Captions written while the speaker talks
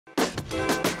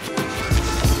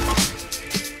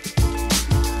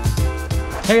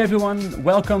Hey everyone,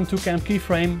 welcome to Camp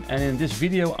Keyframe, and in this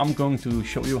video I'm going to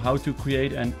show you how to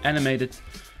create an animated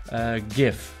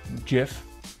GIF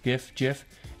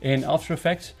in After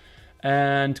Effects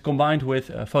and combined with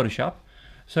Photoshop.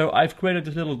 So I've created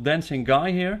this little dancing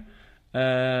guy here.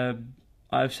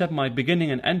 I've set my beginning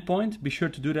and end point. Be sure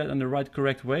to do that in the right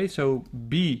correct way. So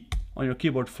B on your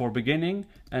keyboard for beginning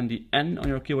and the N on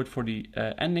your keyboard for the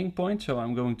ending point. So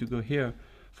I'm going to go here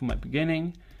for my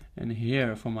beginning and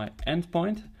here for my end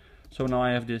point. So now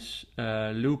I have this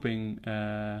looping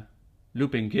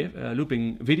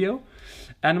video,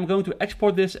 and I'm going to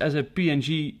export this as a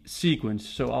PNG sequence.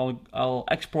 So I'll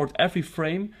export every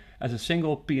frame as a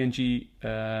single PNG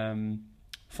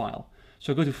file.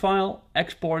 So go to File,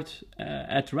 Export,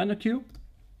 Add to Render Queue.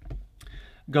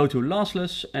 Go to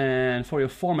Lossless, and for your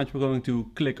format we're going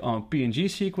to click on PNG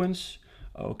sequence.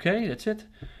 Okay, that's it.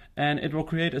 And it will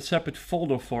create a separate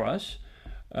folder for us,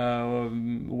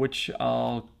 which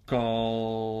I'll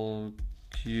call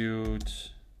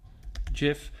cute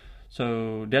GIF.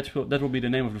 So that will be the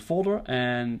name of the folder,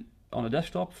 and on the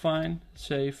desktop, fine,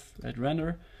 save, add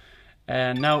render.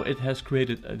 And now it has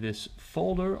created this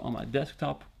folder on my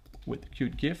desktop with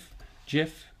cute GIF,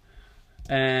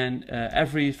 and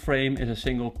every frame is a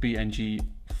single PNG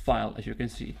file, as you can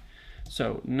see.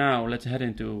 So now let's head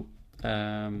into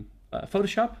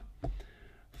Photoshop,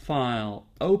 File,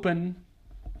 Open,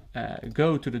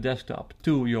 go to the desktop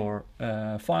to your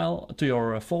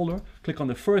folder, click on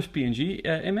the first PNG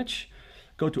image,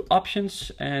 go to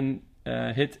Options and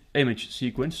hit Image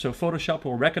Sequence. So Photoshop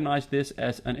will recognize this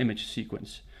as an image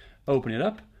sequence. Open it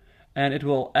up, and it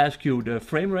will ask you the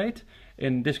frame rate.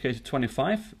 In this case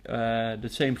 25, the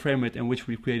same frame rate in which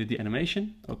we created the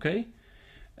animation. Okay.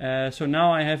 So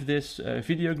now I have this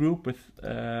video group with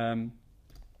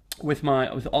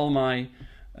all my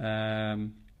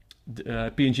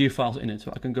PNG files in it.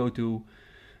 So I can go to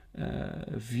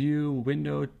View,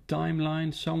 Window,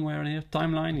 Timeline, somewhere in here,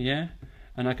 Timeline, yeah,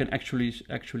 and I can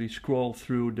actually scroll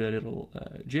through the little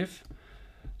GIF.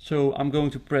 So I'm going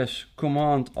to press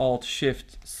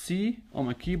Command-Alt-Shift-C on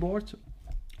my keyboard,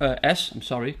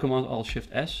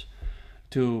 Command-Alt-Shift-S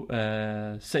to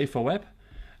save for web.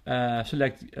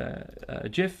 Select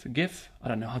GIF, I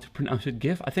don't know how to pronounce it,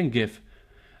 GIF, I think GIF,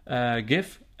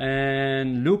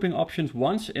 and looping options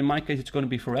once. In my case it's going to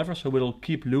be forever, so it'll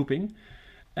keep looping,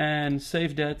 and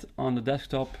save that on the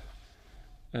desktop.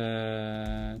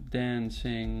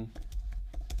 Dancing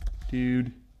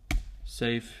dude,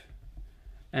 save,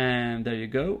 and there you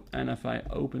go. And if I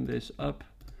open this up,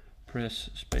 press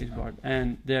spacebar,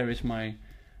 and there is my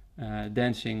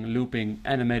dancing, looping,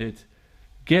 animated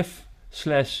GIF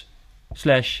 /GIF.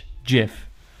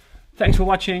 Thanks for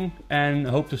watching, and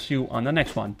hope to see you on the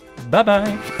next one. Bye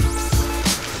bye.